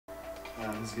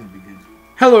This is gonna be good.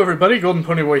 Hello everybody,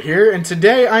 Goldenponyboy here, and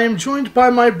today I am joined by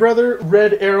my brother,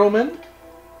 Red Arrowman.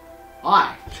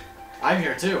 Hi! I'm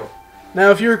here too.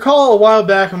 Now, if you recall, a while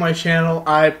back on my channel,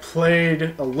 I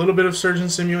played a little bit of Surgeon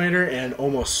Simulator and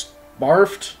almost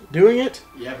barfed doing it.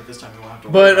 Yeah, but this time you won't have to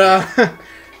worry about But,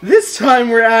 this time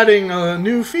we're adding a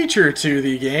new feature to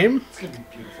the game. It's gonna be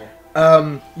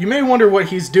beautiful. You may wonder what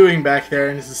he's doing back there,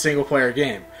 and it's a single-player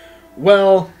game.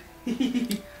 Well,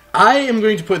 I am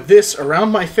going to put this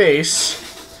around my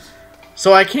face,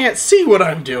 so I can't see what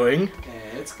I'm doing.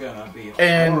 It's gonna be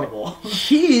And horrible.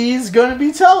 he's gonna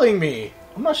be telling me.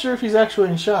 I'm not sure if he's actually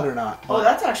in shot or not. Oh,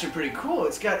 that's actually pretty cool.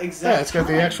 It's got exact. Yeah, it's got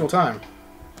the actual time.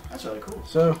 That's really cool.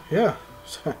 So yeah.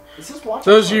 Is this watch?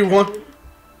 Those of you want?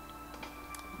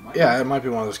 Yeah, it might be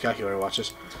one of those calculator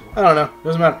watches. Cool. I don't know.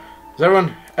 Doesn't matter. Is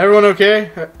everyone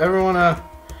okay?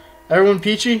 Everyone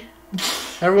peachy?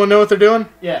 Everyone know what they're doing?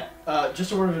 Yeah.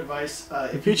 Just a word of advice.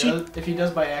 If he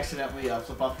does by accidentally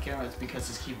flip off the camera, it's because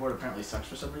his keyboard apparently sucks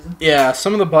for some reason. Yeah,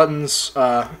 some of the buttons.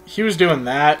 He was doing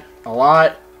that a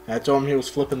lot. I told him he was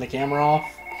flipping the camera off.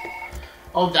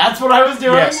 Oh, that's what I was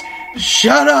doing. Yes.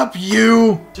 Shut up,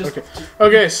 you.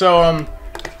 Okay. So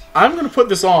I'm gonna put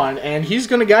this on, and he's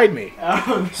gonna guide me.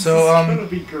 Oh, this is gonna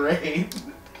be great.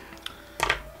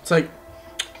 It's like,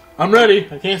 I'm ready.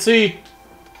 I can't see.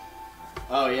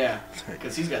 Oh yeah,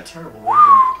 because he's got terrible vision.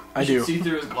 I do. See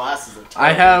through his glasses.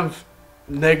 I have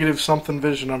negative something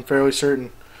vision. I'm fairly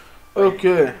certain.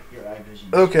 Okay. Your eye vision.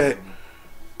 Okay.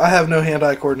 I have no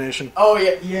hand-eye coordination. Oh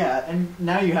yeah, and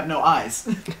now you have no eyes.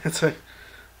 It's like,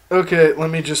 okay. Let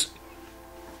me just.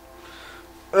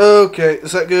 Okay,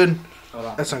 is that good? Hold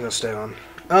on. That's not gonna stay on.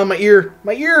 Oh, my ear!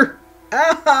 My ear!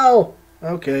 Ow!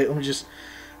 Okay, let me just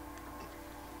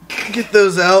get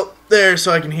those out there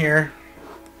so I can hear.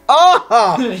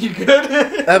 Oh! You good?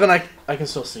 Evan, I can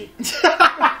still see.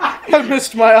 I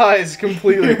missed my eyes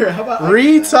completely. Here, how about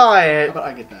retie it. How about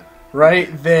I get that? Right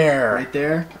there. Right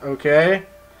there? Okay.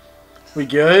 We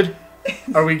good?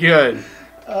 Are we good?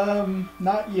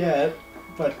 Not yet,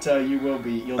 but you will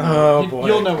be. You'll know. Oh, boy.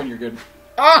 You'll know when you're good.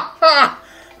 Ah!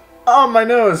 Oh, my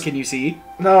nose. Can you see?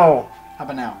 No. How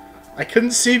about now? I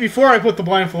couldn't see before I put the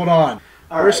blindfold on.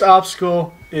 First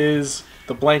obstacle is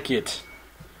the blanket.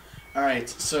 Alright,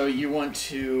 so you want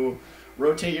to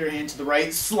rotate your hand to the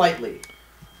right slightly.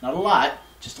 Not a lot,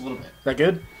 just a little bit. That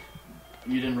good?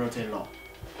 You didn't rotate at all.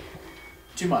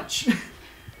 Too much.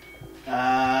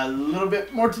 A little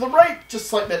bit more to the right, just a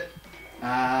slight bit.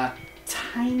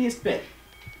 Tiniest bit.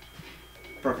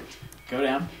 Perfect. Go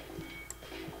down.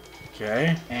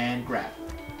 Okay. And grab.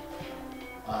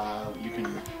 You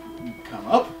can come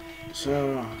up.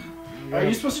 So... Are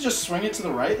you supposed to just swing it to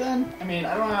the right then? I mean,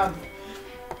 I don't have...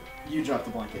 You dropped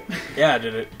the blanket. Yeah,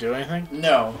 did it do anything?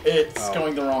 No, it's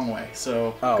going the wrong way.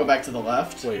 So go back to the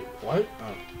left. Wait, what?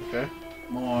 Oh, okay.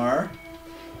 More.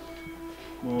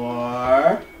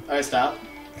 Alright, stop.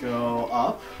 Go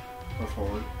up or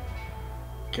forward.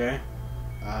 Okay.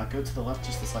 Go to the left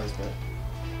just the slightest bit.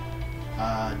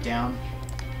 Down.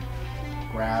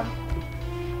 Grab.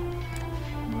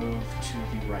 Move to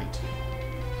the right.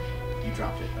 You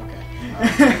dropped it.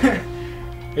 Okay.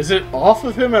 Is it off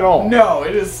of him at all? No,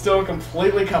 it is still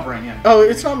completely covering him. Oh,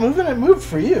 it's not moving? It moved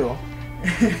for you.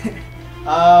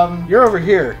 You're over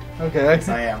here. Okay. Yes,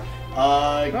 I am.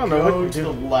 Go to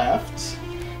the left.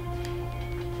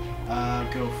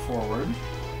 Go forward.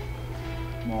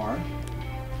 More.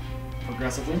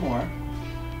 Progressively more.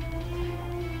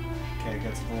 Okay,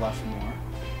 go to the left more.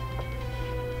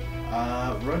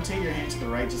 Rotate your hand to the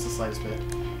right just the slightest bit.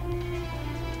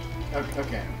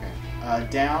 Okay.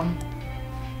 Down.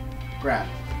 Grab.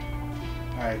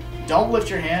 Alright. Don't lift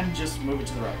your hand, just move it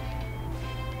to the right.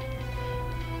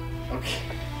 Okay.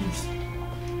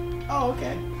 Oh,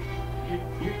 okay.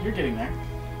 You're getting there.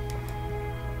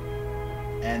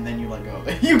 And then you let go of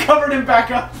it. You covered him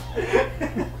back up!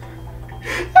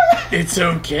 It's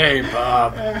okay,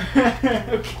 Bob.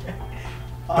 Okay.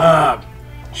 Bob.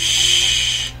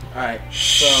 Shh. Alright,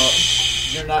 so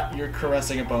you're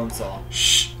caressing a bone saw.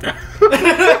 Shh.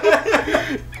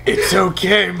 It's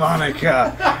okay,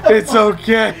 Monica. It's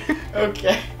okay.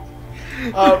 Okay.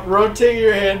 Rotate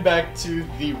your hand back to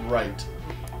the right.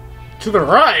 To the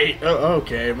right? Oh,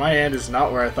 okay. My hand is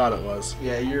not where I thought it was.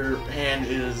 Yeah, your hand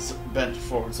is bent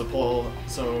forward, so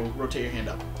rotate your hand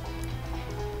up.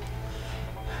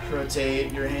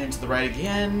 Rotate your hand to the right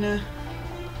again. A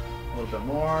little bit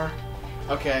more.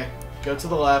 Okay, go to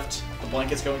the left. The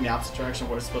blanket's going the opposite direction of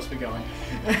where it's supposed to be going.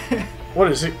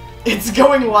 What is it? It's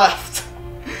going left!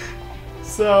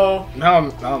 So... Now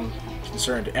I'm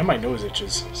concerned. And my nose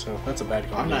itches, so that's a bad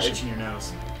combination. I'm not itching your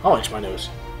nose. I'll itch my nose.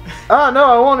 Ah, no,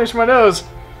 I won't itch my nose.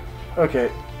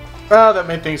 Okay. Oh, that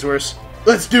made things worse.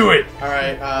 Let's do it!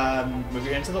 Alright, move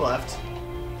your hand to the left.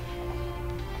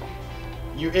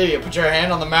 You idiot, put your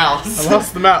hand on the mouse. I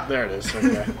lost the mouse. There it is.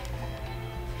 Okay.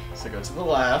 So go to the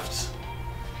left.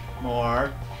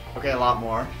 More. Okay, a lot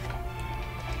more.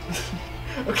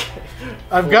 Okay.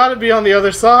 I've got to be on the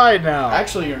other side now.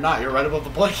 Actually, you're not. You're right above the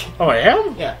blanket. Oh, I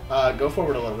am? Yeah. Go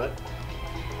forward a little bit.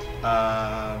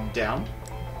 Down.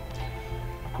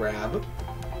 Grab.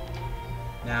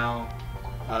 Now,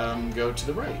 go to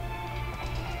the right.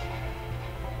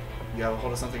 You have a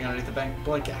hold of something underneath the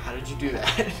blanket. How did you do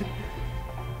that?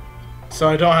 So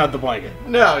I don't have the blanket.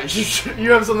 No,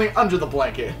 you have something under the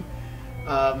blanket.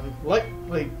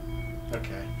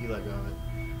 Okay, you let go of it.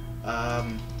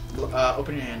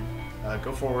 Open your hand.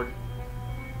 Go forward.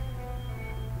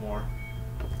 More.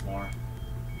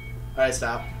 Alright,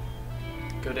 stop.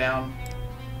 Go down.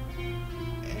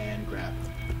 And grab.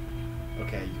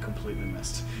 Okay, you completely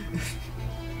missed.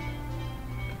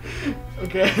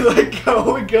 Okay, let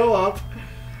go and go up.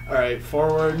 Alright,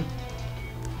 forward.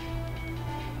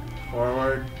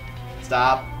 Forward.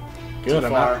 Stop. Good, Too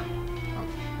I'm far.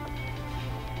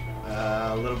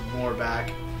 out. A little more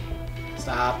back.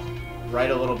 Stop.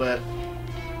 Right a little bit.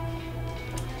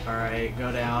 Alright,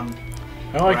 go down.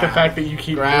 I don't like the Grab. fact that you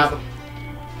keep... Grab.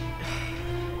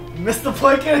 Missed the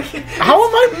blanket again. How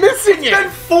am I missing It's been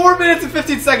it? 4 minutes and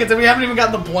 15 seconds and we haven't even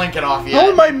gotten the blanket off yet.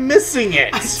 How am I missing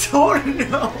it? I don't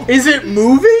know. Is it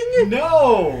moving?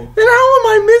 No. Then how am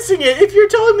I missing it if you're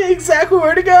telling me exactly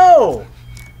where to go?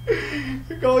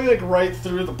 You're going like right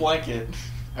through the blanket.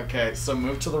 Okay, so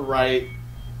move to the right.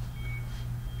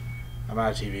 I'm on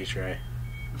a TV tray.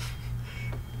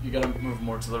 You gotta move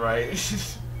more to the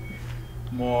right.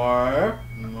 More.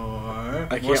 I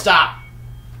can't... More. Stop.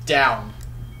 Down.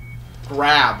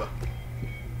 Grab.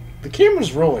 The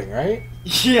camera's rolling, right?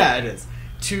 Yeah, it is.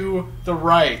 To the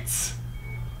right.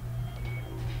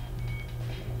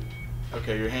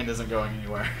 Okay, your hand isn't going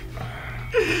anywhere.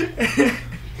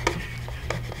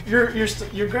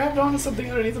 You're grabbed onto something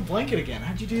underneath the blanket again.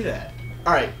 How'd you do that?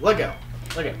 All right, let go.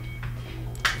 Let go.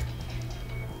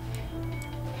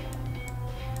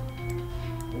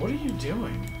 What are you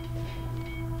doing?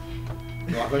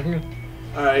 Nothing.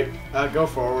 All right, go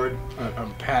forward.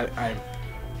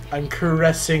 I'm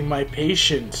caressing my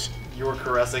patient. You were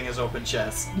caressing his open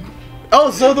chest.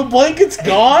 Oh, so the blanket's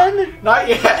gone? Not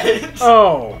yet.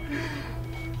 Oh.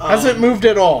 Hasn't moved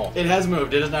at all. It has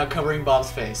moved. It is now covering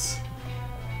Bob's face.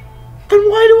 Then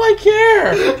why do I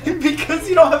care? Because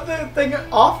you don't have the thing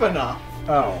off enough.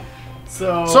 Oh.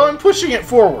 So I'm pushing it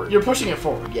forward. You're pushing it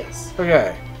forward, yes.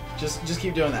 Okay. Just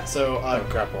keep doing that. So, Oh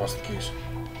crap, I lost the keys.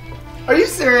 Are you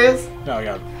serious? No, I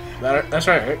got them. That's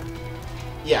right?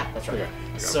 Yeah, that's right. Okay.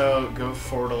 So, go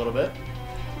forward a little bit.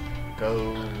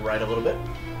 Go right a little bit.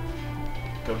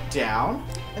 Go down.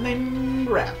 And then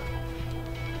grab.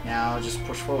 Now, just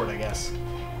push forward, I guess.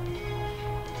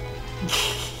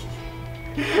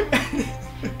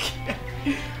 Okay.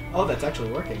 Oh, that's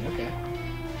actually working. Okay.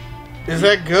 Is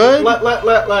that good? Let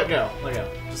go. Let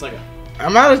go. Just let go.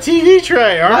 I'm out of TV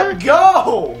tray, aren't Let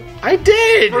go! I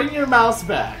did! Bring your mouse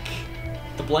back.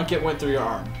 The blanket went through your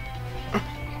arm.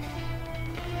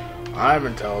 I'm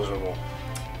intelligible.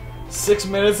 6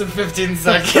 minutes and 15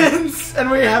 seconds,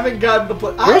 and we haven't gotten the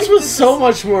blanket. Yours was so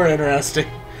much more interesting.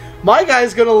 My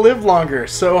guy's gonna live longer,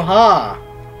 so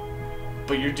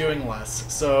But you're doing less.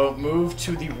 So move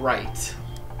to the right.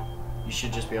 You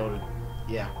should just be able to.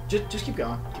 Yeah. Just keep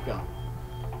going. Keep going.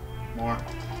 More.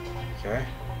 Okay.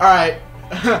 All right.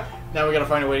 Now we gotta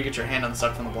find a way to get your hand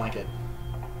unstuck from the blanket.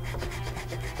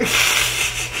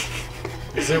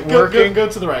 Is it working? Go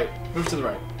to the right. Move to the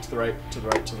right. To the right. To the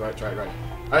right. To the right. To the right.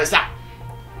 All right. Stop.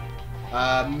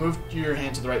 Move your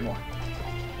hand to the right more.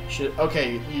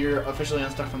 Okay, you're officially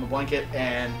unstuck from the blanket,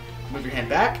 and move your hand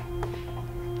back.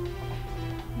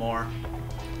 More.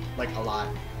 Like a lot.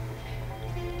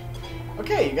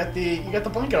 Okay, you got the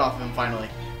blanket off of him finally.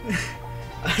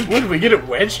 What, did we get it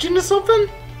wedged into something?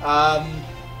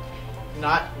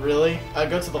 Not really.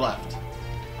 Go to the left.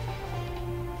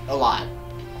 A lot.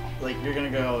 Like, you're gonna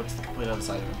go to the complete other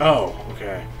side of him. Oh,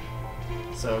 okay.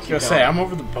 So, I was gonna say, I'm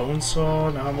over the bone saw,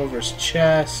 now I'm over his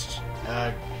chest.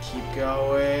 Keep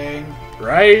going.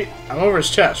 Right? I'm over his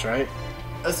chest, right?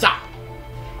 Stop!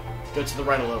 Go to the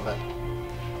right a little bit.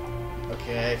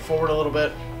 Okay, forward a little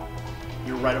bit.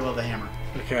 You're right above the hammer.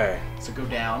 Okay. So go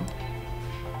down.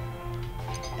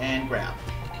 And grab.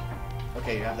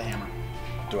 Okay, you have the hammer.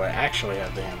 Do I actually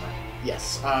have the hammer?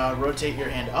 Yes. Rotate your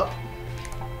hand up.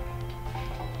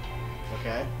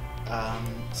 Okay.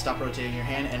 Stop rotating your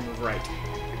hand and move right.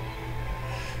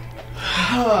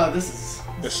 This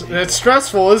is It's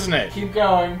stressful, isn't it? Keep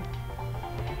going.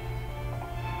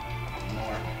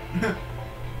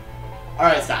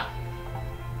 Alright, stop.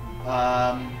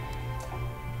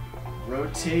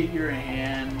 Rotate your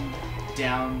hand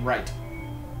down right.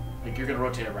 Like you're gonna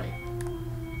rotate it right.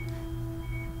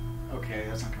 Okay,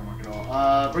 that's not gonna work at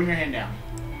all. Bring your hand down.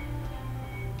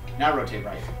 Now rotate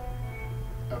right.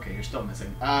 Okay, you're still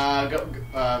missing.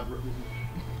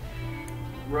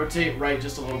 Rotate right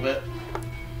just a little bit.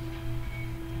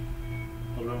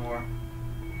 A little bit more.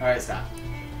 Alright, stop.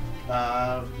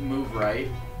 Move right.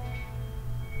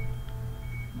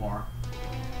 More.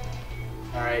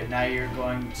 Alright, now you're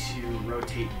going to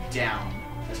rotate down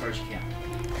as hard as you can.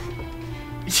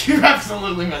 You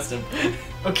absolutely missed him.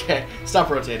 Okay, stop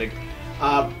rotating.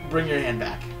 Bring your hand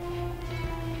back.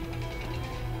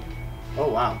 Oh,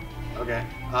 wow. Okay.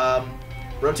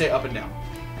 Rotate up and down.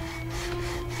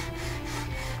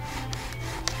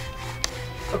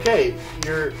 Okay,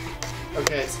 you're...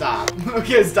 Okay, stop.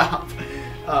 Okay, stop.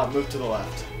 Move to the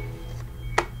left.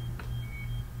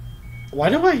 Why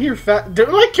do I hear fat?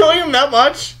 Didn't I kill him that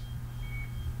much?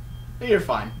 You're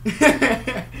fine.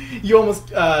 You almost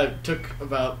took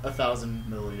about 1,000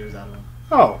 milliliters out of him.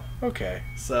 Oh, okay.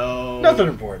 So... Nothing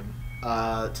important.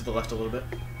 To the left a little bit.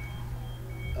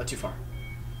 Too far.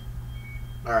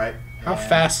 Alright. How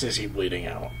fast is he bleeding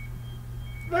out?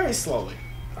 Very slowly.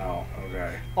 Oh,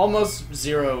 okay. Almost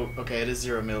 0... Okay, it is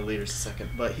 0 milliliters a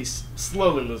second, but he's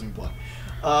slowly losing blood.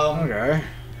 Okay.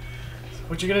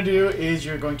 What you're going to do is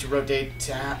you're going to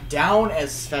rotate down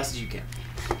as fast as you can.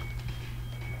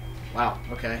 Wow,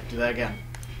 okay. Do that again.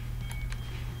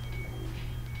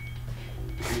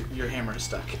 Your hammer is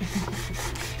stuck.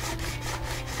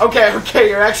 Okay,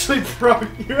 you're actually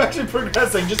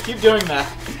progressing. Just keep doing that.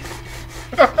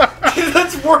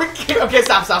 That's working. Okay,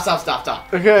 stop.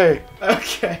 Okay.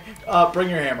 Okay. Bring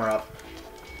your hammer up.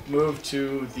 Move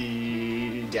to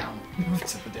the down. Move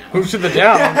to the down. Move to the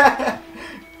down.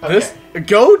 Okay. This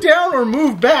go down or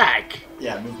move back?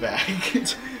 Yeah, move back.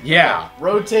 Yeah.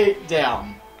 Rotate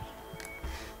down.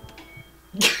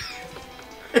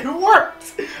 It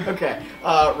worked! Okay,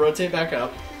 rotate back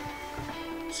up.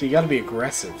 So you gotta be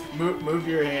aggressive. Move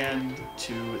your hand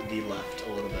to the left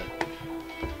a little bit.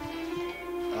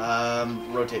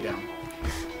 Rotate down.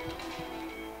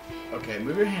 Okay,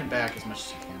 move your hand back as much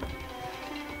as you can.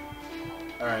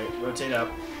 Alright, rotate up.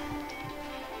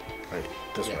 Right,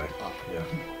 this way. Up. Yeah.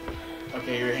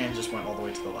 Okay, your hand just went all the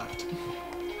way to the left.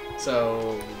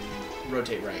 So,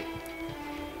 rotate right.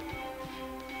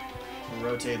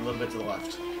 Rotate a little bit to the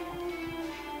left.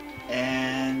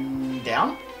 And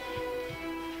down?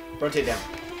 Rotate down.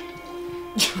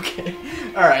 Okay.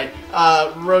 Alright.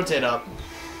 Rotate up.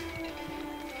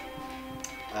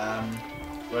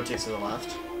 Rotate to the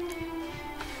left.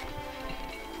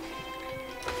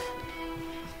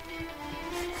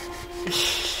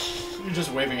 You're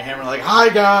just waving a hammer like, hi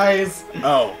guys!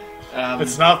 Oh.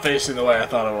 It's not facing the way I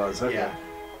thought it was. Okay. Yeah.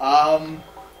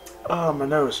 Oh, my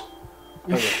nose.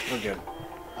 Okay, we're good.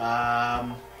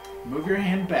 Move your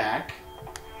hand back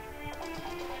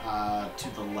to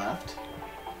the left.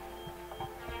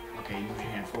 Okay, you move your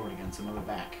hand forward again, so move it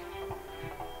back.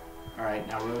 Alright,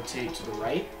 now rotate to the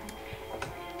right.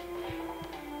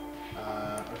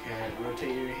 Okay,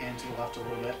 rotate your hand to the left a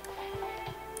little bit.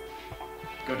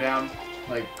 Go down,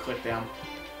 like click down.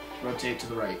 Rotate to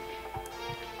the right.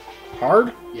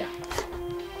 Hard? Yeah.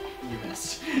 You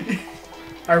missed.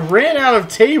 I ran out of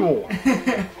table.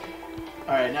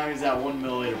 Alright, now he's at 1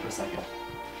 milliliter per second.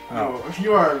 Oh.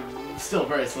 You are still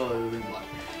very slowly losing blood.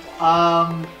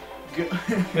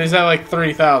 He's at like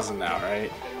 3,000 now,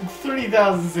 right?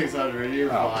 3,600, you're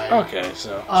fine. Okay,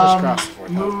 so just cross the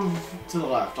 4,000. Move to the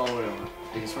left, all the way over.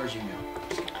 Like, as far as you can go.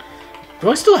 Do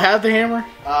I still have the hammer?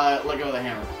 Let go of the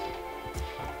hammer.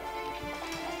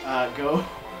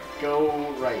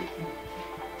 Go right.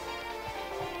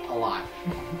 A lot.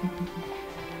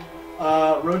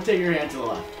 Rotate your hand to the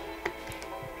left.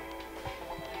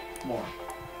 More.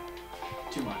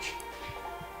 Too much.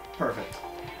 Perfect.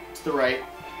 To the right.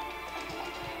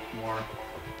 More.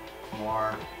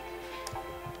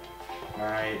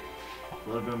 Alright. A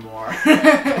little bit more.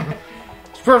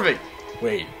 It's perfect.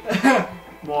 Wait.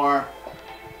 More.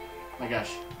 My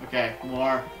gosh. Okay.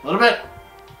 More. A little bit.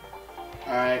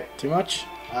 Alright. Too much?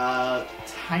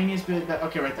 Tiniest bit.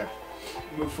 Okay, right there.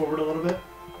 Move forward a little bit.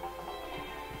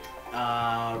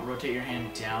 Rotate your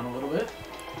hand down a little bit.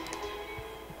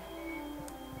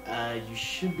 You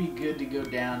should be good to go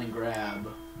down and grab.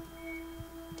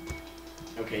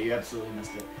 Okay, you absolutely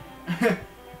missed it.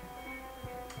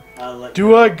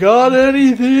 Do I got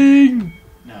anything?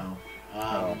 No.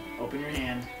 Open your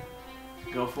hand.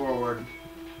 Go forward.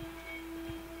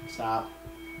 Stop.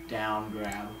 Down.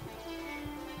 Grab.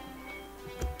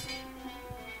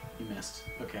 You missed.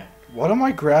 Okay. What am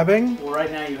I grabbing? Well,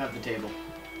 right now you have the table.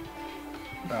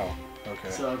 Oh, okay.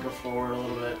 So go forward a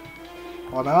little bit.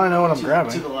 Well, now I know what I'm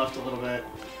grabbing. To the left a little bit.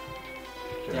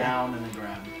 Okay. Down and then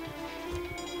grab.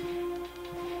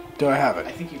 Do I have I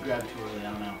it? think you grabbed too early.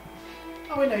 I don't know.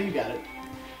 Oh wait, no, you got it.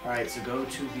 All right, so go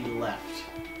to the left.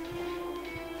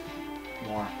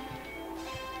 More.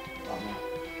 A lot more.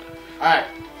 All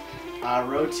right.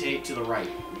 Rotate to the right.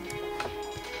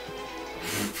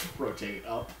 Rotate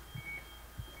up.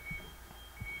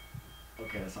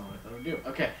 Okay, that's not what I thought I would do.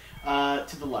 Okay,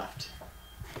 to the left.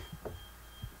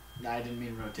 No, I didn't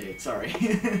mean rotate. Sorry.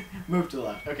 Move to the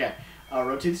left. Okay.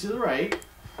 Rotate to the right.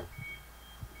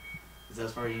 Is that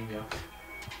as far as you can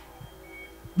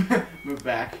go? Move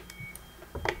back.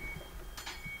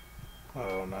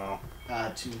 Oh no.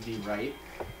 To the right.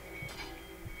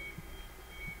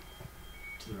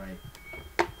 To the right.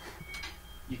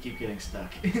 You keep getting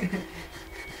stuck.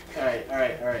 Alright. To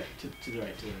the right,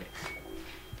 to the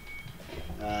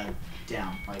right.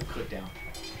 Down. Like, click down.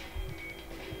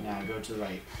 Now go to the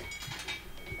right.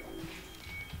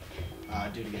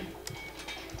 Do it again.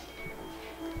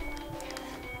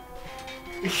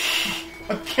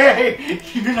 Okay!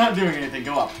 You're not doing anything.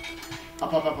 Go up.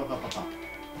 Up.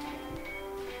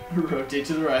 Rotate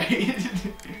to the right.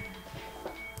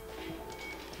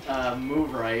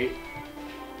 Move right.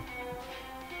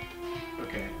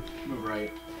 Okay, move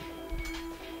right.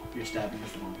 You're stabbing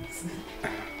his lungs.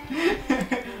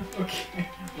 Okay,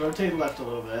 rotate left a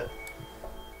little bit.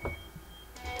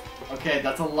 Okay,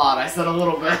 that's a lot. I said a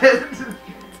little bit.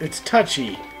 It's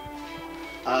touchy.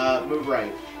 Move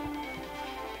right.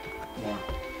 More.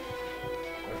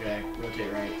 Okay,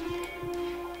 rotate right.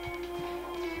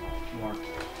 More.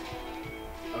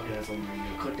 Okay, that's all I'm gonna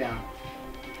do. Click down.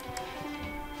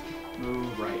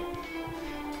 Move right.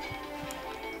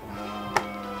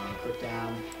 Click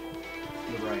down.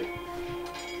 Move right.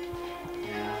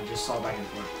 And just saw back and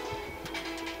forth.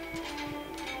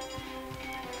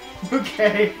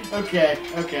 Okay.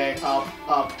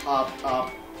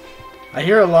 Up. I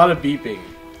hear a lot of beeping.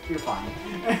 You're fine.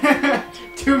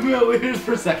 2 milliliters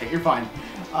per second. You're fine.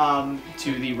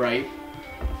 To the right.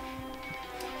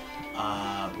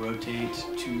 Rotate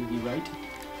to the right.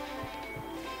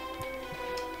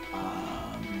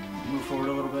 Move forward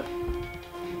a little bit.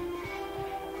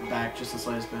 Back just the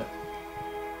slightest bit.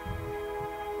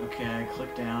 Okay,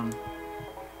 click down.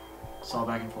 Saw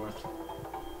back and forth.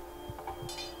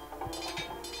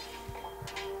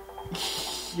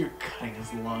 You're cutting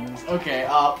his lungs. Okay,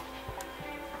 up.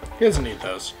 He doesn't need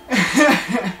those.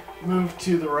 Move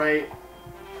to the right.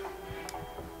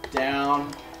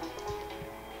 Down.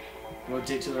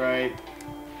 Rotate to the right.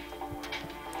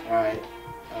 Alright.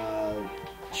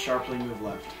 Sharply move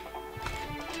left.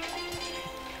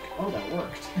 Oh, that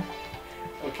worked.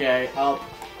 Okay, up.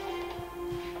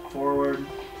 Forward.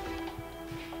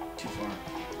 Too far.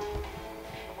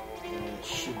 That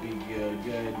should be good.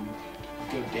 Good.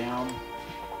 Go down.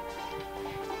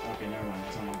 Okay, never mind.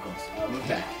 That's not even close. Move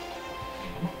back.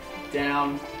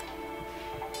 Down.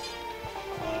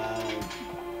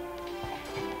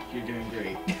 You're doing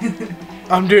great.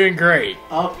 I'm doing great.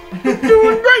 Up.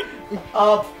 Doing great.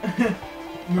 Up.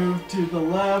 Move to the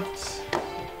left.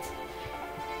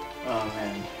 Oh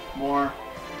man. More.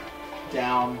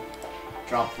 Down.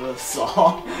 Drop the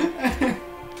saw.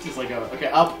 Just like go. Okay,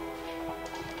 up.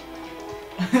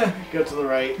 Go to the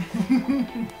right.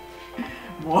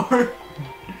 More.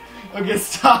 Okay,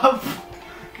 stop.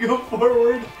 Go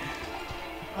forward.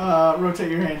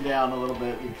 Rotate your hand down a little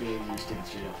bit because you're sticking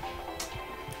straight up.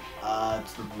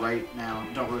 To the right now.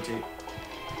 Don't rotate.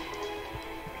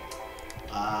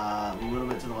 A little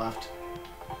bit to the left.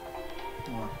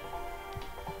 More.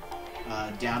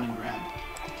 Down and grab.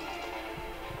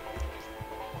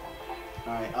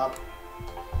 Alright, up.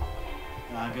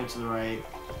 Go to the right.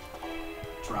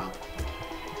 Drop.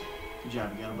 Good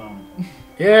job, you got a bone.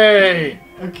 Yay!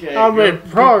 Okay. I made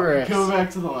progress. Go back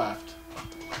to the left.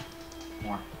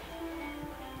 More.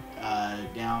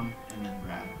 Down and then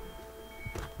grab.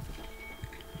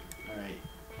 Alright.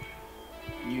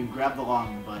 You grab the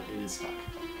long, but it is stuck.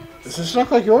 Does this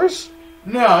look like yours?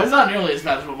 No, it's not nearly as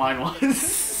bad as what mine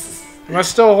was. Am I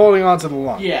still holding on to the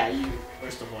lung? Yeah, you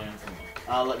are still holding on to the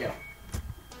long. Let go.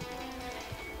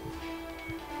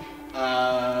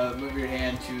 Move your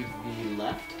hand to the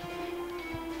left.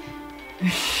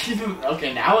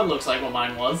 Okay, now it looks like what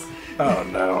mine was. Oh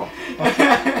no.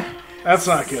 That's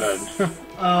not good.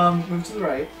 Move to the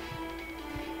right.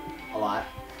 A lot.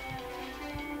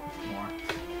 More.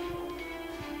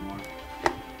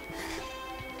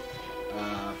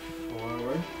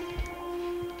 Forward.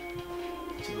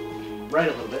 To the right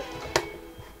a little bit.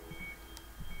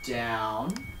 Down.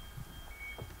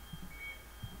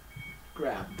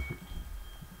 Grab.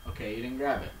 Okay, you didn't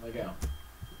grab it. Let go.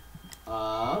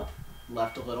 Up.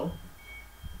 Left a little.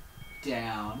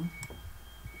 Down.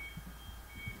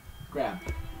 Grab.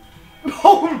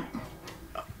 Oh!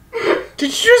 Did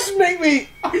you just make me...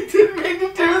 I didn't mean to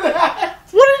do that!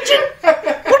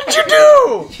 What did you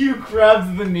do? You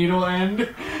grabbed the needle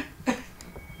end.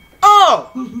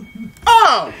 Oh!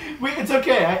 Oh! Wait, it's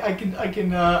okay. I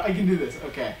can do this.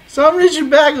 Okay. So I'm reaching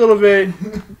back a little bit.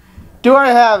 Do I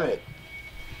have it?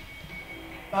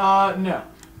 No.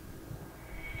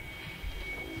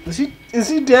 Is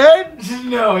he dead?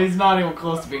 No, he's not even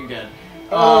close to being dead.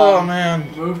 Oh man.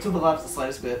 Move to the left the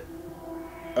slightest bit.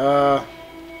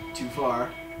 Too far.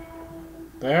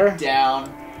 There?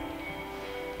 Down.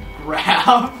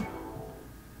 Grab.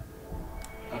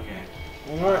 Okay.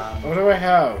 What do I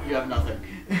have? You have nothing.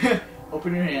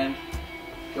 Open your hand.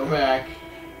 Go back.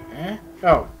 Eh?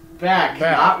 Oh. Back.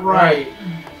 Back. Not right.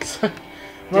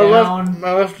 Down.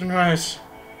 My left and right.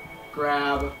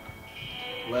 Grab.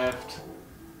 Left.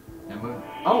 And move.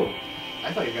 Oh!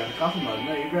 I thought you grabbed the coffee mug.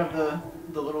 No, you grabbed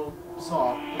the little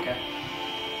saw. Okay.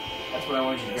 That's what I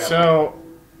wanted you to grab. So.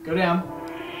 Go down.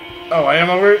 Oh, I am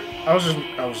over it? I was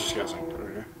just guessing.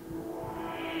 Okay.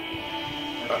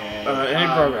 Okay. Any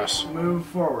progress? Move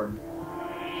forward.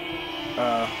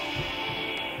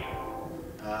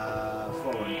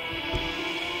 Forward.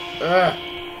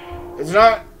 It's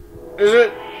not. Is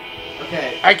it?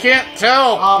 Okay. I can't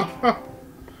tell. Up.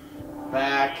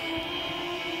 Back.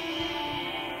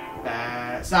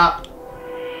 Back. Stop.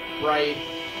 Right.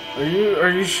 Are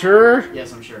you sure?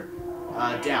 Yes, I'm sure.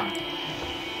 Down.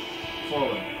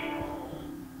 Forward.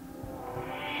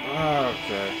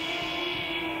 Okay.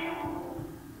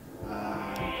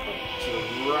 To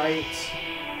the right.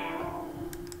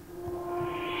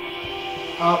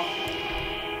 Up.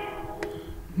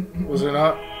 Was it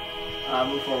not?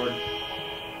 Move forward.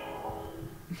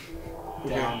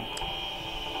 Down.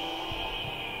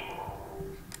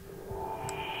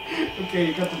 Okay,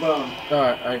 you got the bone.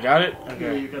 I got it? Okay,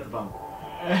 Okay. you got the bone.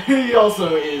 He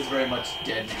also is very much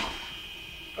dead now.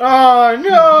 Oh,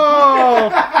 no!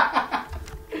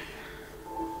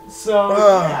 So,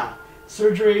 yeah.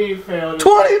 Surgery failed.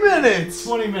 20 minutes!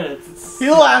 20 minutes. He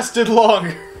lasted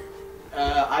longer.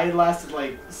 I lasted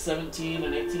like 17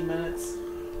 and 18 minutes.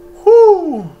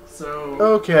 Whew. So,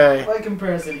 Okay. by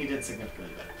comparison, he did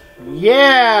significantly better.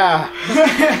 Yeah!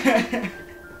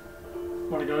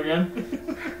 Want to go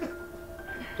again?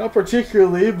 Not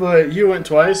particularly, but you went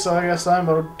twice, so I guess I'm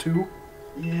a 2.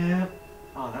 Yeah.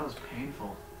 Oh, that was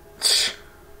painful.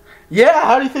 Yeah,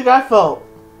 how do you think I felt?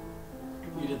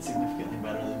 You did significantly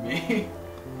better than me.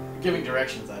 Giving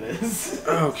directions, that is.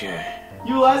 Okay.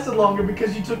 You lasted longer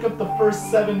because you took up the first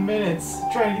 7 minutes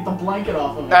trying to get the blanket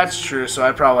off of it. That's true, so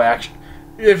I probably actually...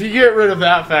 If you get rid of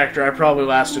that factor, I probably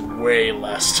lasted way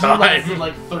less You lasted time.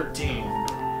 like 13,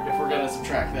 if we're gonna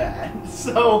subtract that.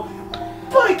 So,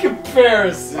 by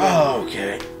comparison... Oh,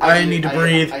 okay. I need to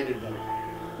breathe. I did better.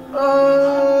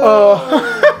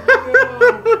 Oh.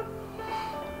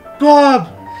 Bob!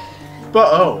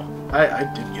 I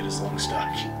did get his lung stuck.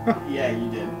 Yeah, you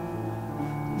did.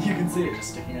 You can see it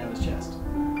just sticking out of his chest.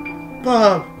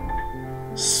 Bob,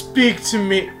 speak to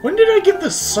me. When did I get the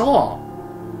saw?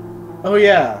 Oh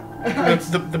yeah,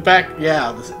 the back.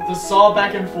 Yeah, The saw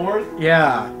back and forth?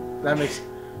 yeah. That makes.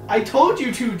 I told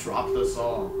you to drop the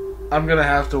saw. I'm gonna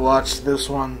have to watch this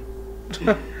one.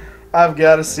 I've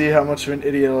got to see how much of an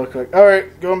idiot I look like. All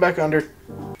right, going back under.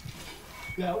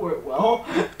 That worked well.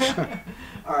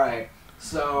 Alright,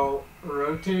 so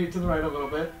rotate to the right a little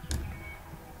bit.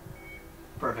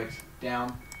 Perfect.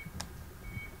 Down.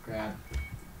 Grab.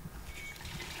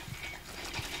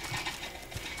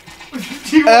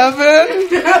 Evan?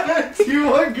 Do you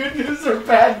want good news or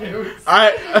bad news?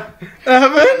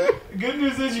 Evan? Good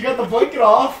news is you got the blanket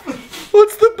off.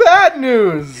 What's the bad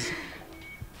news?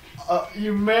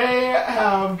 You may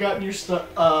have gotten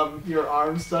your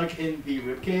arm stuck in the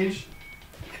ribcage.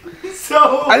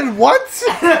 So I did what?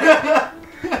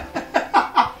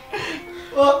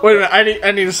 well, Wait a minute,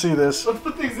 I need to see this. let's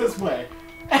put things this way.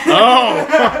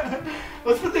 Oh.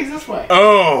 Let's put things this way.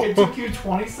 Oh. It took you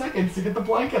 20 seconds to get the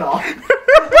blanket off.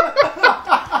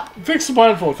 Fix the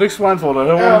blindfold. Fix the blindfold. I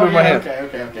don't want to move my hand.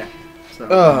 Okay.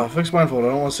 So, Fix blindfold. I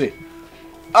don't want to see.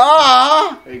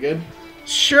 Ah. are you good?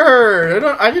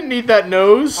 Sure. I didn't need that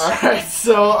nose. Alright,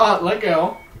 so let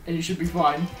go, and you should be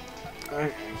fine.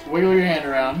 Wiggle your hand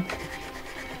around.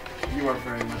 You are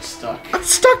very much stuck. I'm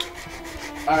stuck.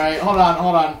 Alright, hold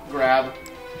on. Grab.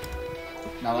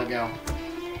 Now let go.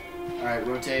 Alright,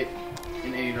 rotate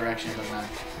in any direction, it doesn't matter.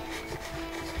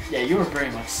 Yeah, you were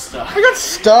very much stuck. I got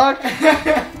stuck.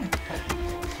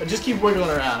 Just keep wiggling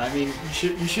around. I mean,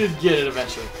 you should get it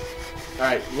eventually. All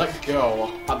right, let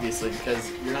go, obviously, because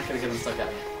you're not gonna get them stuck out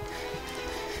here.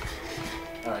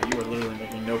 All right, you are literally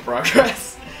making no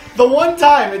progress. The one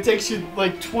time it takes you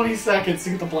like 20 seconds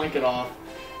to get the blanket off,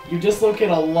 you dislocate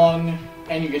a lung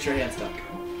and you get your hand stuck.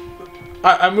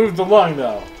 I moved the lung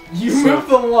though. You moved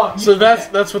the lung. So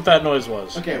that's what that noise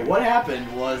was. Okay, what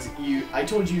happened was I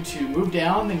told you to move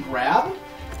down, then grab.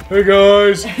 Hey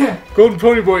guys,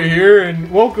 Goldenponyboy here, and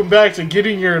welcome back to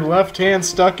getting your left hand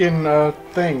stuck in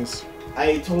things.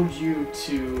 I told you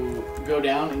to go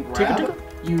down and grab.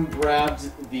 You grabbed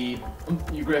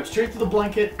straight to the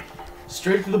blanket,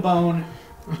 straight to the bone,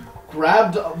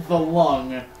 grabbed the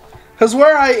lung. Because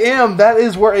where I am, that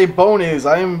is where a bone is.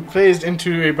 I am phased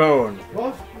into a bone.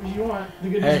 Well, if you want the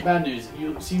good news and bad news,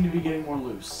 you seem to be getting more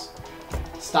loose.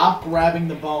 Stop grabbing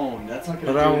the bone. That's not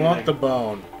going to do anything. But I want the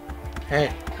bone.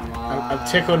 Hey, come on. I'm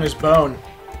tickling his bone.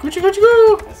 Goochie goochie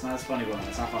goo! That's not as funny, bone.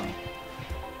 That's not funny.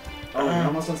 Oh, you're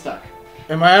almost unstuck.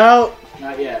 Am I out?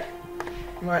 Not yet.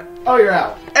 What? Oh, you're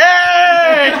out.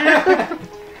 Hey!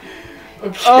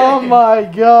 Okay. Oh my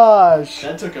gosh.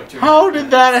 That took up 2 minutes. How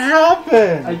did that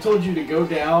happen? I told you to go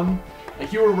down.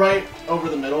 Like, you were right over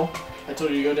the middle. I told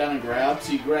you to go down and grab.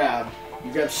 So you grab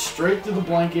straight through the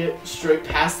blanket, straight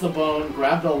past the bone,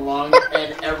 grab the lung,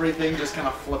 and everything just kind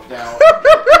of flipped out.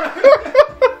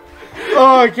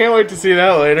 Oh, I can't wait to see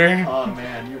that later. Oh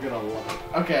man, you're gonna love it.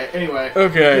 Okay, anyway.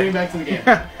 Okay. Getting back to the game.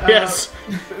 Yes.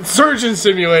 Surgeon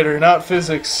simulator, not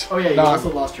physics. Oh yeah, you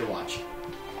also lost your watch.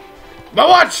 My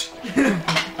watch!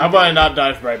 How about I not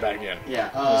dive right back in? Yeah.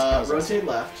 Rotate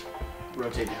left.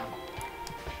 Rotate down.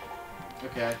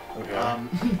 Okay.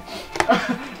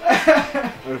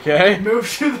 Okay. Move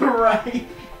to the right.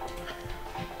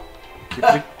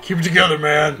 Keep it together,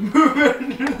 man. Move it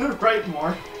to the right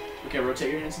more. Okay,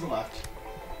 rotate your hands to the left.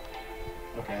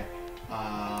 Okay.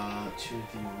 To the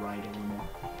right a little more.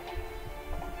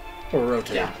 Or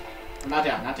rotate. Down. Not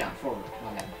down, not down. Forward.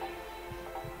 Not down.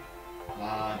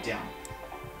 Down.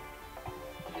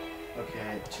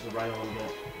 Okay, to the right a little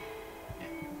bit.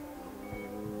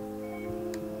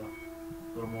 A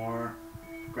little more.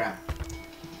 Grab.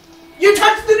 You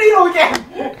touched the needle again!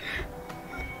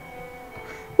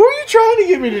 What were you trying to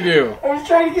get me to do? I was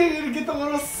trying to get you to get the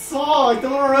little saw, like the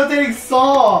little rotating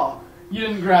saw. You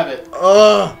didn't grab it.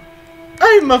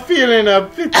 I'm feeling a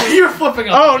bit... You're flipping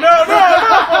up. Oh, no!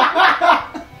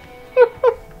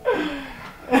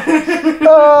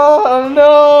 Oh,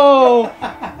 no!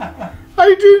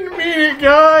 I didn't mean it,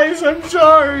 guys. I'm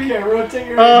sorry. Okay, rotate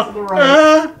your hand to the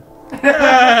right.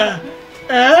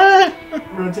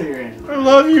 Rotate your hand to the right. I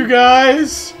love you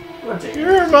guys. Rotate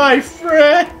You're my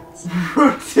friends.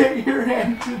 Rotate your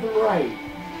hand to the right.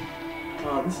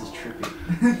 Oh, this is trippy.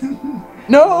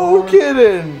 No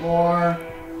kidding. More.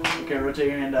 Okay, rotate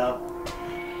your hand up.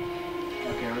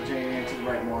 Okay, rotate your hand to the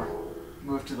right more.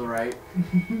 Move to the right.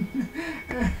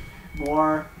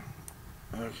 More.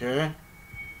 Okay.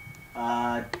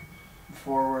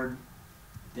 Forward.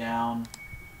 Down.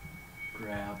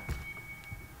 Grab.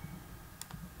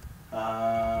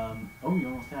 Oh, you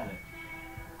almost had it.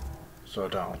 So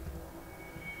down.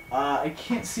 I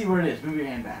can't see where it is. Move your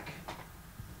hand back.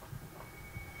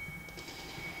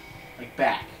 Like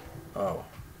back. Oh.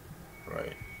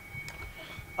 Right.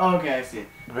 Oh, okay, I see it.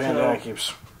 The bandana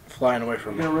keeps flying away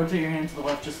from me. You're going to rotate your hand to the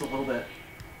left just a little bit.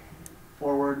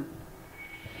 Forward.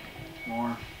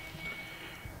 More.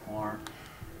 More.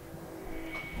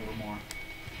 A little more.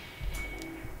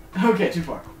 Okay, too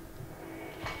far.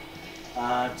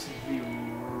 To the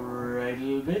right a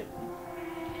little bit.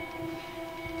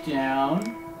 Down.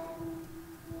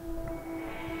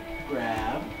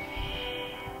 Grab.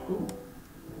 Ooh.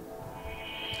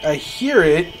 I hear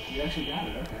it. You actually got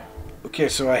it, okay. Okay,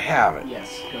 so I have it.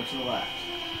 Yes, go to the left.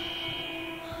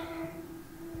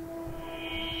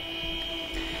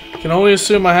 I can only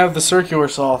assume I have the circular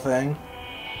saw thing.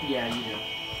 Yeah, you do.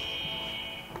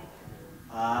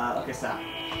 Okay, stop.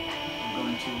 I'm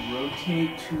going to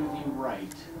rotate to the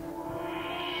right.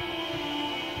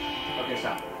 Okay,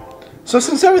 stop. So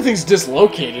since everything's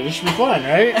dislocated, it should be fine,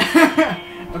 right?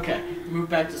 Okay, move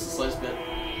back just the slightest bit.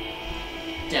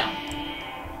 Down.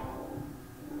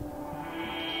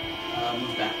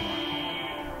 Move back more.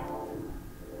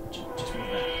 Just move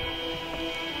back.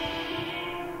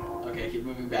 Okay, keep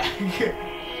moving back.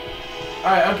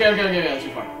 Alright, okay,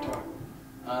 too far.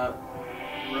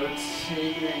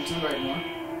 Rotate your hand to the right more.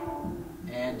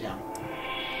 And down.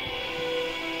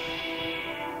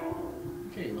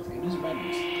 Okay, well, good news or bad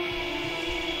news?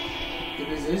 Good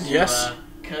news is yes.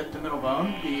 you cut the middle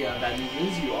bone. The bad news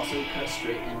is you also cut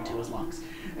straight into his lungs.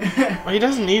 Well, he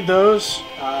doesn't need those.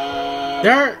 They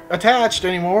aren't attached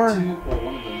anymore. Well,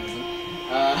 one of them isn't.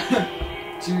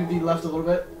 To the left a little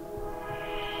bit.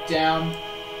 Down.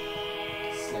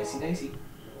 Slicey dicey.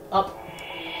 Up.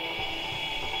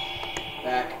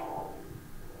 Back.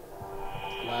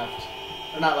 Left.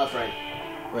 Or not left, right.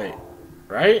 Wait,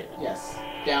 right? Yes.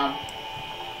 Down.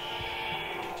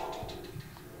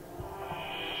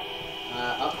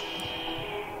 Up.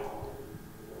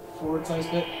 Forward slice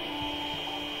bit.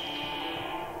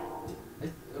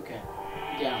 Okay.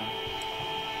 Down.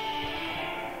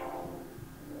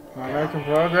 Am I making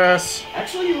progress?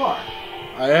 Actually, you are.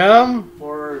 I am?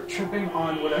 For tripping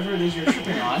on whatever it is you're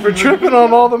tripping on. For tripping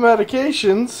on all the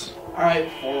medications. Alright,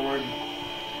 forward.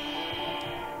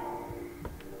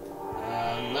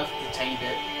 Left a tiny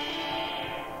bit.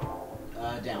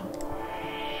 Down.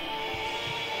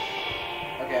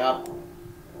 Okay, up.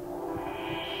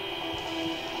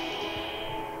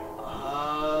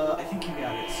 I think you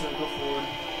got it, so go forward.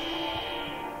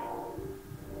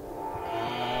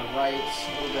 Right, a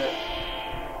little bit.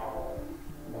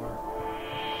 More.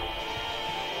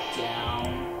 Down.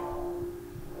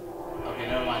 Okay,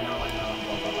 never mind.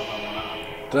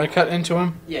 Did I cut into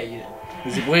him? Yeah, you did.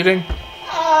 Is he bleeding?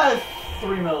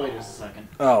 3 milliliters a second.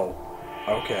 Oh,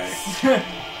 okay.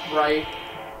 Right.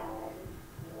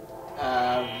 A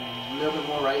little bit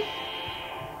more right.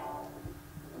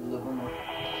 A little bit more.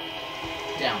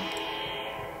 Down.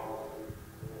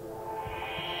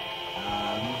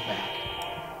 Move back.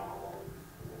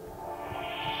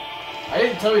 I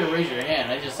didn't tell you to raise your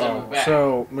hand, I just said move back.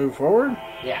 So, move forward?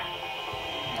 Yeah.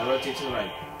 Now rotate to the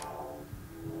right.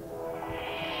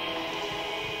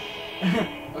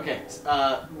 Okay,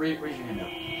 raise your hand up.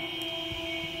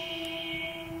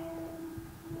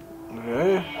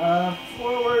 Okay.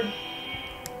 Forward.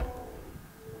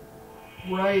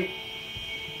 Right.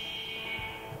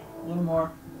 A little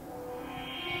more.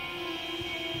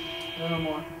 A little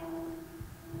more.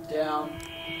 Down.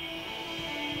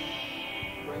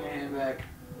 Bring your hand back.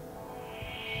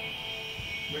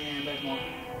 Bring your hand back more.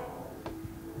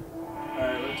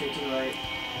 Alright, rotate to the right.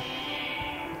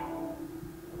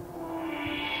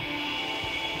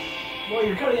 Well,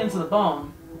 you're cutting into the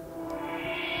bone.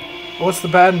 What's the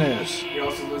bad news? You're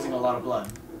also losing a lot of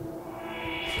blood.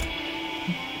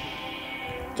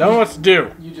 Don't know what to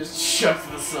do. You just shoved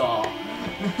the saw.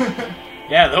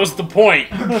 Yeah, that was the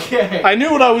point. Okay. I knew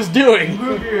what I was doing.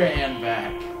 Move your hand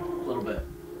back a little bit.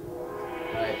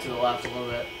 Alright, to the left a little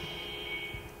bit.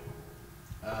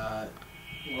 A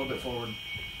little bit forward.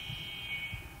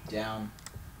 Down.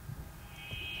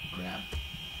 Grab.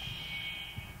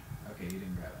 Okay, you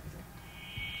didn't grab anything.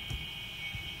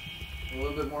 A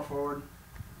little bit more forward.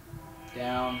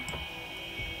 Down.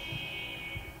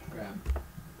 Grab.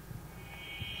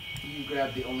 You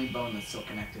grab the only bone that's still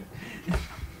connected.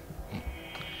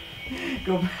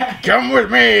 Go back. Come with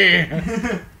me.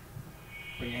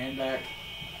 Bring your hand back.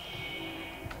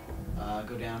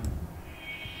 Go down.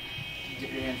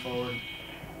 Dip your hand forward.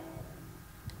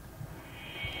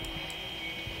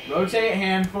 Rotate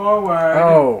hand forward.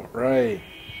 Oh, right.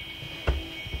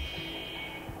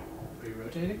 Are you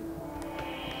rotating?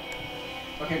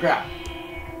 Okay, grab.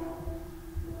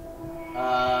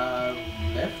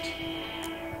 Lift.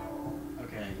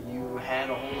 Okay, you had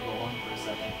a hold of the lung for a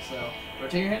second, so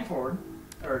rotate your hand forward.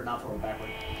 Or not forward,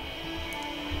 backward.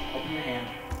 Open your hand.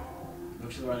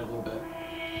 Move to the right a little bit.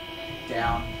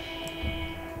 Down.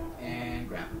 And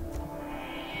grab.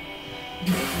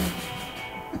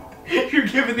 You're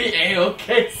giving the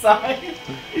A-OK sign.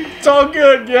 It's all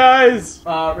good, guys.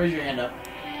 Raise your hand up.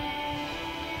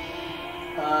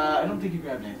 I don't think you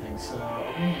grabbed anything, so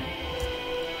open your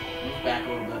hand. Move back a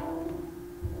little bit.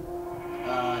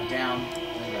 Down,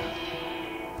 and grab.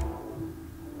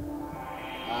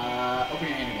 Open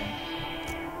your hand again.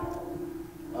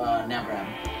 Now grab.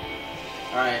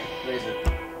 Alright, raise it.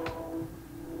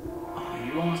 Oh,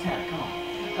 you almost had it, come on.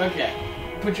 Okay,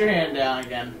 put your hand down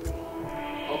again.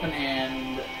 Open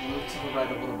hand, move to the right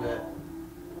a little bit.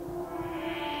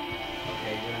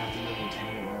 Okay, you're gonna have to move a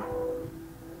tiny bit more.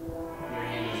 Your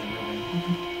hand isn't moving.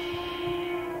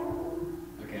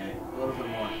 Okay, a little bit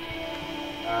more.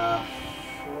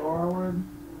 Forward.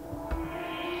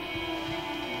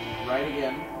 Right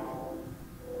again.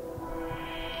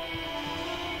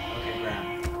 Okay, grab.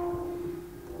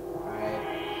 Alright,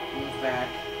 move back.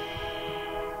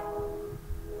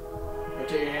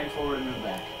 Rotate your hand forward and move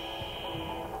back.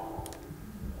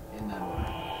 In that order.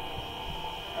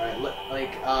 Alright,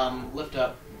 lift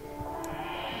up.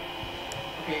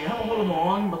 Okay, you have a hold of the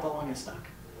lung, but the lung is stuck.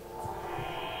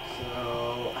 So,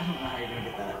 I don't know how you're gonna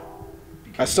get that out.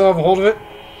 I still have a hold of it?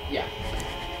 Yeah.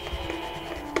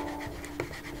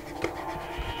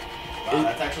 Wow,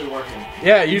 that's actually working.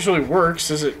 Yeah, it usually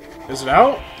works. Is it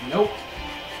out? Nope.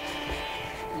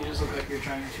 You just look like you're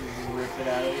trying to rip it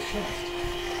out of his chest.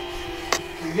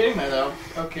 You're getting there, though.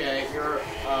 Okay, you're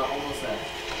almost there.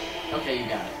 Okay, you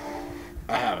got it.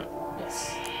 I have it.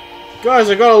 Yes. Guys,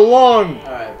 I got a lung!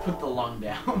 Alright, put the lung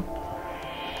down.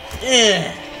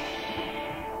 Yeah.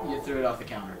 You threw it off the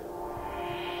counter.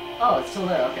 Oh, it's still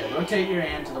there. Okay, rotate your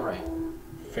hand to the right.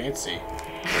 Fancy.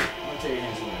 Rotate your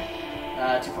hand to the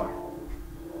right. Too far.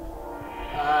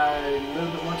 A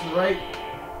little bit more to the right.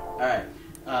 Alright,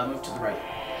 move to the right.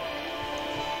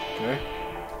 Okay.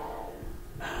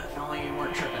 If only you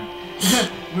weren't tripping.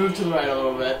 Move to the right a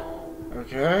little bit.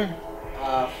 Okay.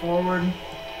 Forward.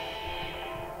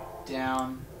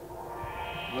 Down.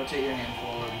 Rotate your hand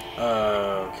forward.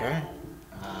 Okay.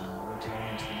 Rotate your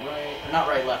hand to the right. Or not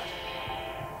right, left.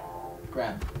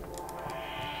 Grab.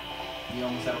 You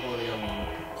almost had a hold of the other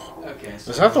one. Okay,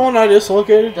 so... Is that the one I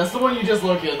dislocated? That's the one you just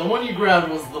located. The one you grabbed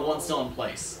was the one still in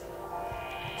place.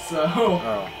 So...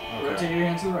 Oh, okay. Rotate your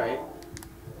hand to the right.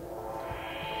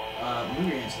 Move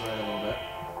your hand to the right a little bit.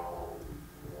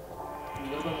 A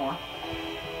little bit more.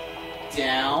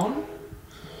 Down.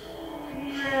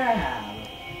 Grab.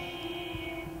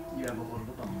 You have a hold of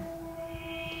a bone.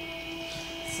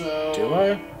 So... Do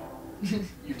I?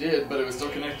 You did, but it was still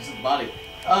connected to the body.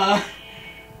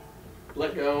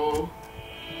 Let go.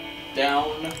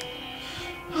 Down.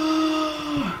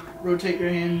 Rotate your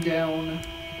hand down.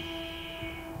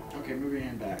 Okay, move your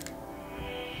hand back.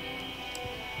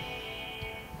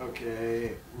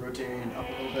 Okay, rotate your hand up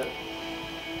a little bit.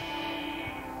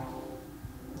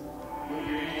 Move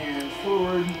your hand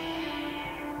forward.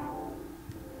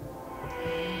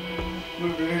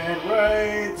 Move your hand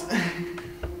right.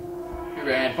 Move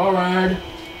your hand forward.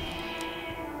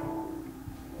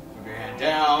 Move your hand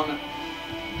down.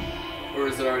 Or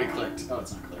is it already clicked? Oh,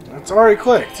 it's not clicked. It's already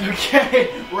clicked. Okay,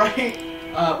 right.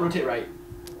 Rotate right.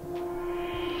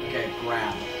 Okay,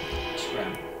 grab. Just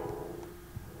grab.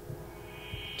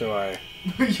 Do I?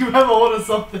 You have a hold of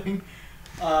something.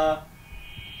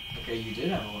 Okay, you did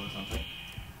have a hold of something.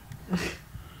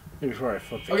 Maybe before I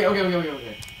flip the Okay. You're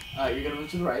gonna move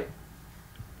to the right.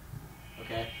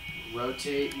 Okay.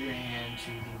 Rotate your hand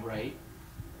to the right.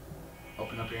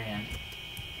 Open up your hand.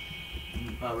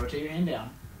 Rotate your hand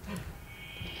down. Okay.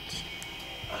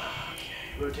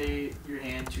 Rotate your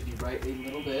hand to the right a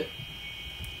little bit.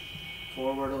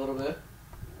 Forward a little bit.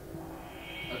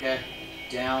 Okay.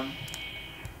 Down.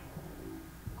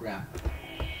 Grab.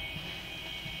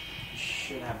 You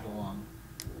should have the lung.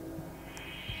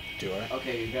 Do I?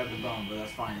 Okay, you grabbed the bone, but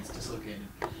that's fine. It's dislocated.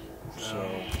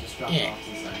 So just drop yeah. it off to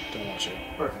the side. Don't want you.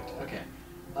 Perfect. Okay.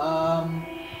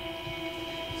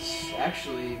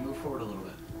 Actually, move forward a little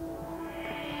bit.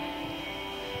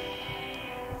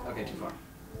 Okay, too far.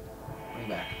 Bring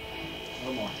back. A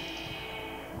little more.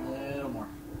 A little more.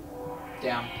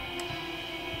 Down.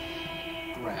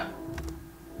 Grab.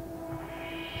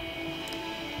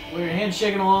 Well, your hand's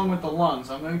shaking along with the lung,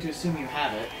 so I'm going to assume you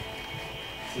have it.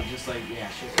 So just like, yeah,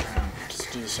 shake it around.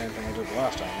 Just do the same thing I did the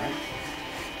last time, right?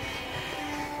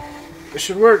 This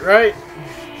should work, right?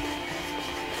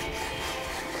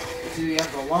 Do you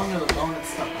have the lung or the bone it's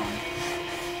stuck on?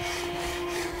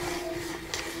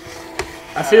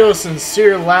 I feel a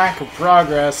sincere lack of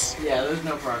progress. Yeah, there's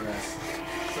no progress.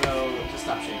 So, just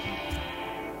stop shaking.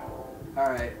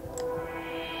 Alright.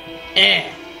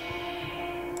 Am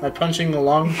I punching the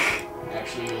lung?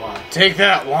 Actually, you are. Take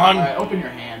that, lung! Alright, open your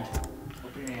hand.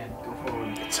 Open your hand. Go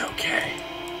forward. It's okay.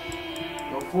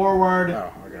 Go forward.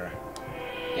 Oh, okay.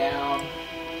 Down.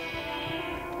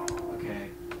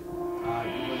 Okay.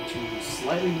 You're going to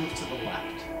slightly move to the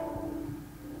left.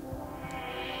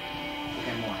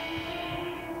 Okay, more.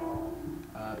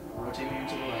 Rotate your hand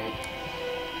to the right.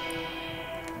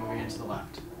 Move your hand to the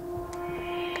left.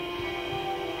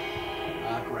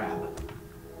 Grab.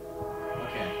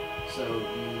 Okay, so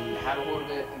you had a hold of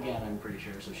it again, I'm pretty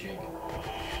sure, so shake.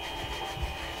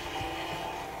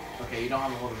 Okay, you don't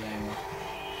have a hold of it anymore.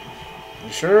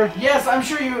 You sure? Yes, I'm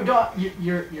sure you don't.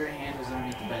 Your hand is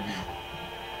underneath the bed now.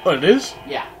 Oh, it is?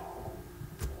 Yeah.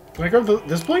 Can I grab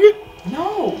this blanket?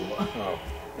 No! Oh,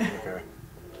 okay.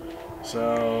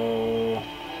 So...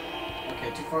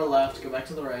 Okay, too far left. Go back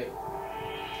to the right.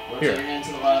 Rotate Here. your hand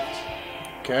to the left.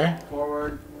 Okay.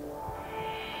 Forward.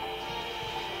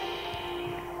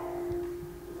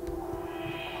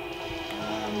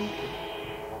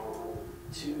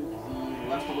 To the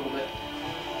left a little bit.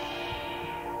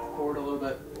 Forward a little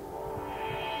bit.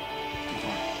 Too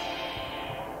far.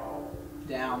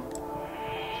 Down.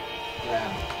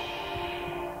 Grab.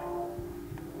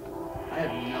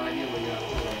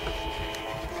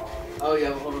 Oh, you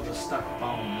have a hold of the stuck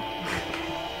bone.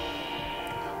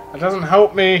 That doesn't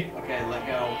help me. Okay, let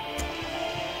go.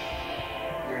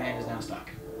 Your hand is now stuck.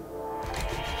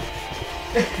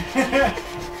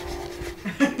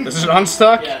 Is it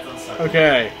unstuck? Yeah, it's unstuck.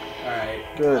 Okay.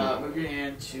 Alright. Good. Move your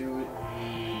hand to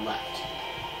the left.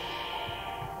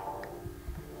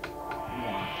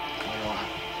 More.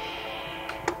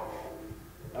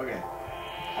 Okay.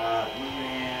 Move your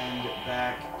hand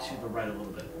back to the right a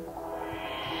little bit.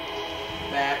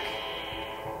 Back.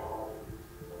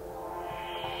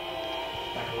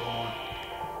 Back a little more.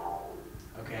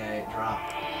 Okay, drop.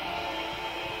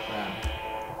 Grab.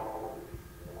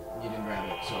 You didn't grab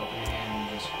it, so open your hand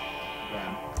and just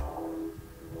grab.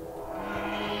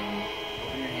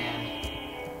 Open your hand.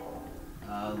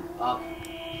 Up.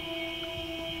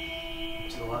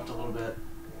 To the left a little bit.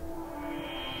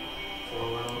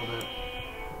 Forward a little bit.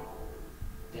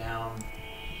 Down.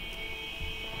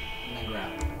 And then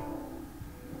grab.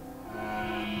 I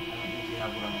don't think you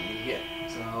have what I want you to get.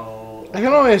 So. I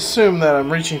can only assume that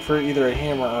I'm reaching for either a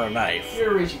hammer or a knife.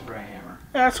 You're reaching for a hammer.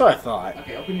 Yeah, that's what I thought.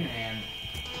 Okay, open your hand.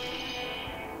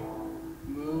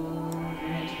 Move your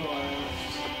hand to the left.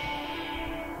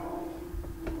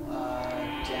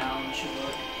 Down should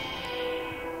look.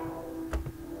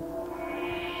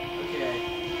 Okay,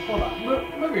 hold on.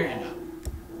 Move your hand up.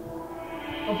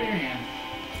 Open your hand.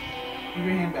 Move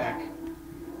your hand back.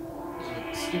 There's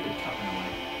a stupid cup in the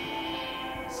way.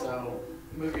 So,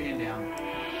 move your hand down.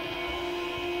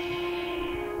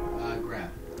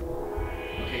 Grab.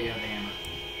 Okay, you have the hammer.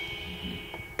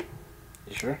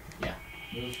 You sure? Yeah.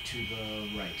 Move to the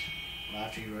right. Well,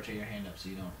 after you rotate your hand up so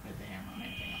you don't hit the hammer on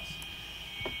anything else.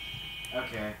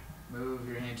 Okay. Move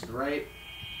your hand to the right.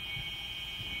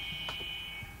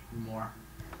 More.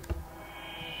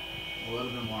 A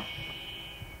little bit more.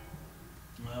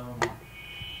 A little more.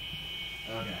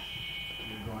 Okay.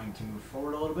 You're going to move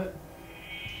forward a little bit.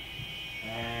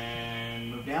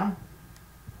 And move down.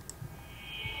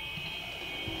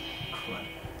 Crud.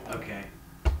 Okay.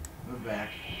 Move back.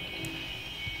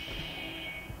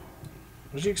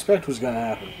 What did you expect was going to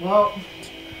happen? Well,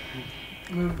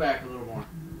 move back a little more.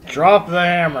 Drop the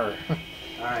hammer.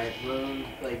 Alright, move,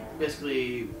 like,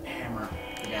 basically hammer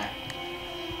the guy.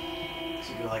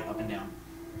 So go, like, up and down.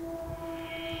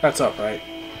 That's up, right?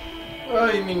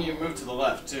 Well, you mean you move to the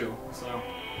left, too, so.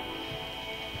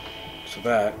 So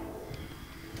that.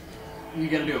 You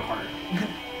gotta do it harder.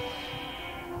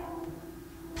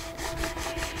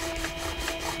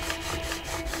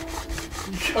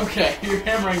 Okay, you're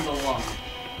hammering the lung.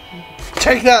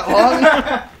 Take that long.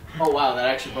 Oh wow, that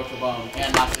actually broke the bone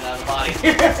and knocked it out of the body.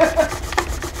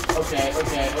 Okay.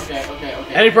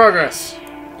 Any progress?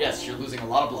 Yes, you're losing a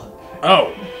lot of blood.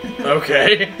 Oh.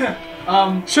 Okay.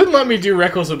 Shouldn't let me do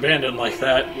reckless abandon like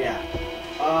that. Yeah.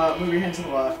 Move your hand to the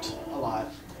left a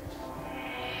lot.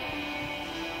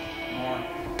 More.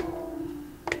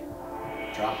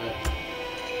 Drop it.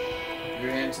 Move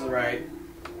your hand to the right.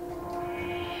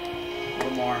 A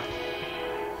little more.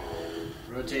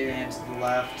 Rotate your hand to the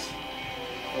left.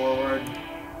 Forward.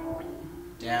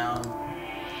 Down.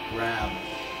 Grab.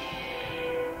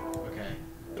 Okay.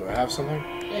 Do I have something?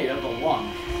 Yeah, you have the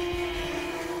lung.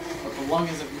 But the lung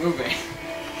isn't moving.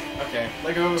 Okay,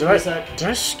 let go for a sec. Did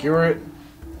I skewer it?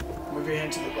 Move your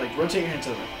hand to the, like, rotate your hand to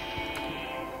the right.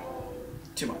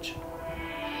 Too much.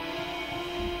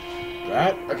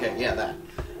 That? Okay, yeah, that.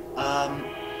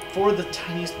 For the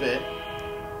tiniest bit,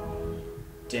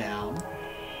 down.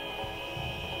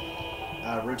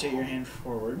 Rotate your hand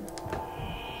forward.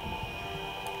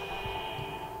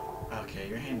 Okay,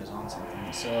 your hand is on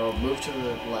something. So move to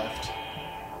the left.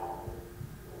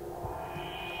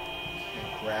 Okay,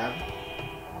 grab.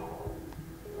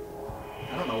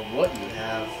 I don't know what you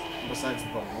have besides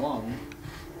the lung.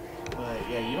 But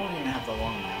yeah, you don't even have the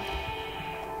lung now.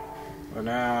 Well,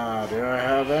 now, do I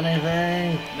have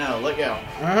anything? No, let go.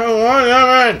 I don't want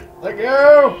nothing! Let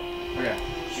go! Okay.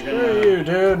 Screw you,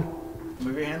 dude.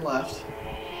 Move your hand left.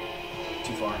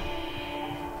 Too far.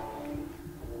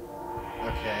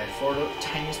 Okay, forward a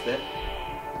tiniest bit.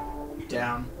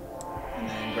 Down. And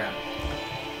then grab.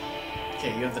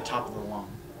 Okay, you have the top of the lung.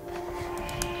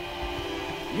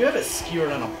 You have it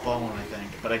skewered on a bone, I think.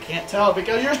 But I can't tell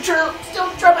because you're still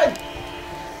tripping!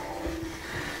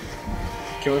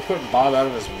 Can we put Bob out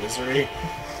of his misery?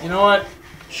 You know what?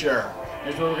 Sure.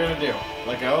 Here's what we're gonna do.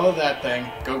 Let go of that thing.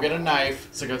 Go get a knife.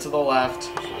 So go to the left.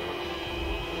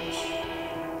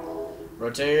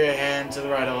 Rotate your hand to the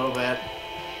right a little bit.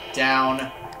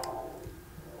 Down.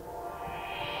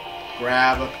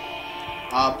 Grab.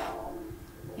 Up.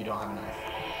 You don't have a knife.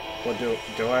 What do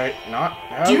I not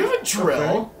have? Do you have a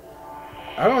drill? Okay.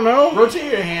 I don't know.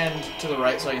 Rotate your hand to the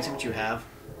right so I can see what you have.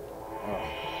 Oh.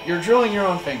 You're drilling your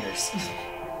own fingers.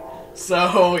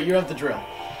 So you have to drill.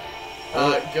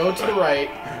 Go to the right.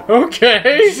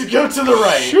 Okay. Just go to the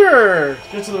right. Sure.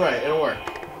 Go to the right. It'll work.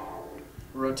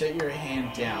 Rotate your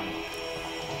hand down.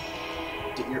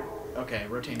 Okay,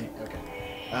 rotate it. Okay.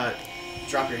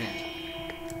 Drop your hand.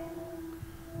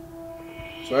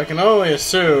 So I can only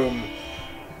assume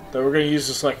that we're going to use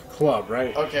this like a club,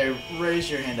 right? Okay, raise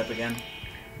your hand up again.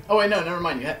 Oh, wait, no, never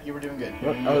mind. You were doing good.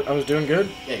 I was doing good?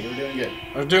 Yeah, you were doing good.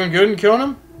 I was doing good in killing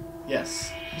him?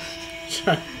 Yes.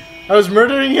 I was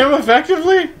murdering him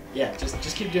effectively? Yeah,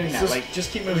 just keep doing that. Like,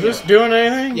 just keep moving. Is this doing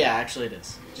anything? Yeah, actually it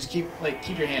is. Just keep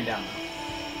your hand down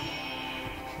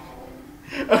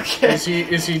now. Okay.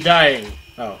 Is he dying?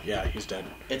 Oh, yeah, he's dead.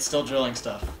 It's still drilling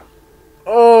stuff.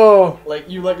 Oh! Like,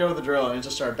 you let go of the drill and it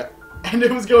just started back. And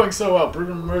it was going so well.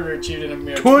 Proven murder achieved in a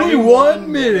mere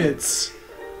 21 minutes!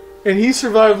 And he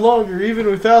survived longer, even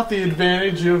without the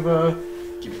advantage of,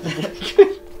 Give me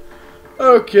that.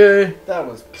 Okay. That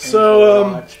was painful So,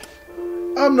 to watch.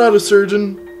 I'm not a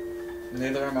surgeon.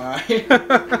 Neither am I.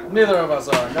 Neither of us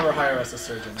are. Never hire us a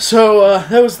surgeon. So,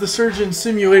 that was the Surgeon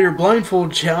Simulator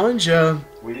Blindfold Challenge.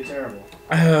 We did terrible.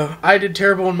 I did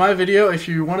terrible in my video. If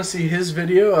you want to see his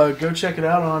video, go check it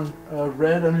out on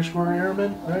Red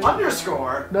 _Arrowman. Right?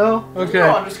 Underscore? No? Okay.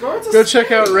 No underscore. It's a Go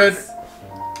check out space.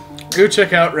 Go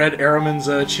check out Red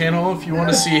Arrowman's channel if you want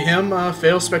to see him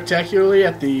fail spectacularly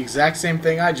at the exact same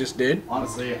thing I just did.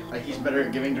 Honestly, like, he's better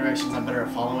at giving directions. I'm better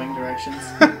at following directions.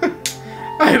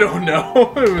 I don't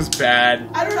know. It was bad.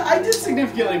 I don't know. I did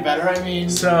significantly better. I mean,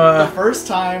 So, the first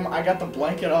time I got the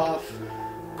blanket off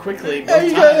quickly.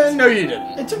 Both times. No, you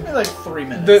didn't. It took me like 3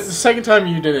 minutes. The second time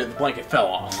you did it, the blanket fell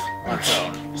off on its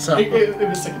own. So, it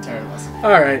was sick and tired lesson.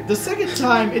 all right. The second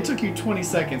time, it took you 20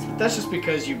 seconds, but that's just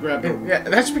because you grabbed the, Yeah,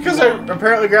 that's because I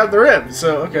apparently grabbed the rib.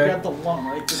 So, okay. grabbed the lung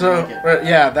right to So, the blanket.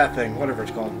 yeah, that thing, whatever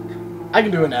it's called. I can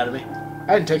do anatomy.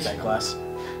 I didn't take that class.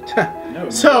 No.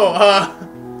 So,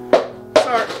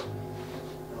 sorry.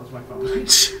 That was my phone.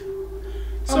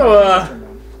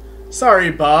 So, sorry,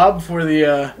 Bob, for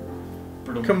the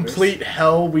Brutal complete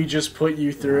hell we just put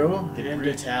you through. murders.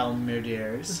 The brutal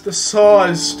murders. The saw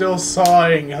is still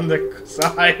sawing on the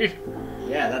side.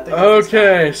 Yeah, that thing.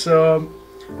 Okay, so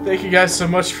thank you guys so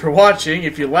much for watching.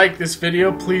 If you like this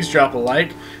video, please drop a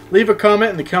like. Leave a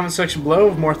comment in the comment section below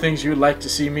of more things you would like to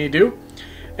see me do.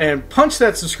 And punch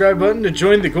that subscribe button to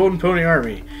join the Golden Pony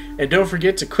Army. And don't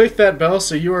forget to click that bell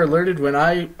so you are alerted when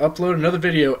I upload another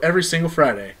video every single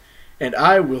Friday. And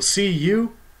I will see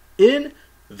you in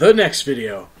the next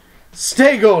video.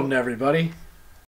 Stay golden, everybody.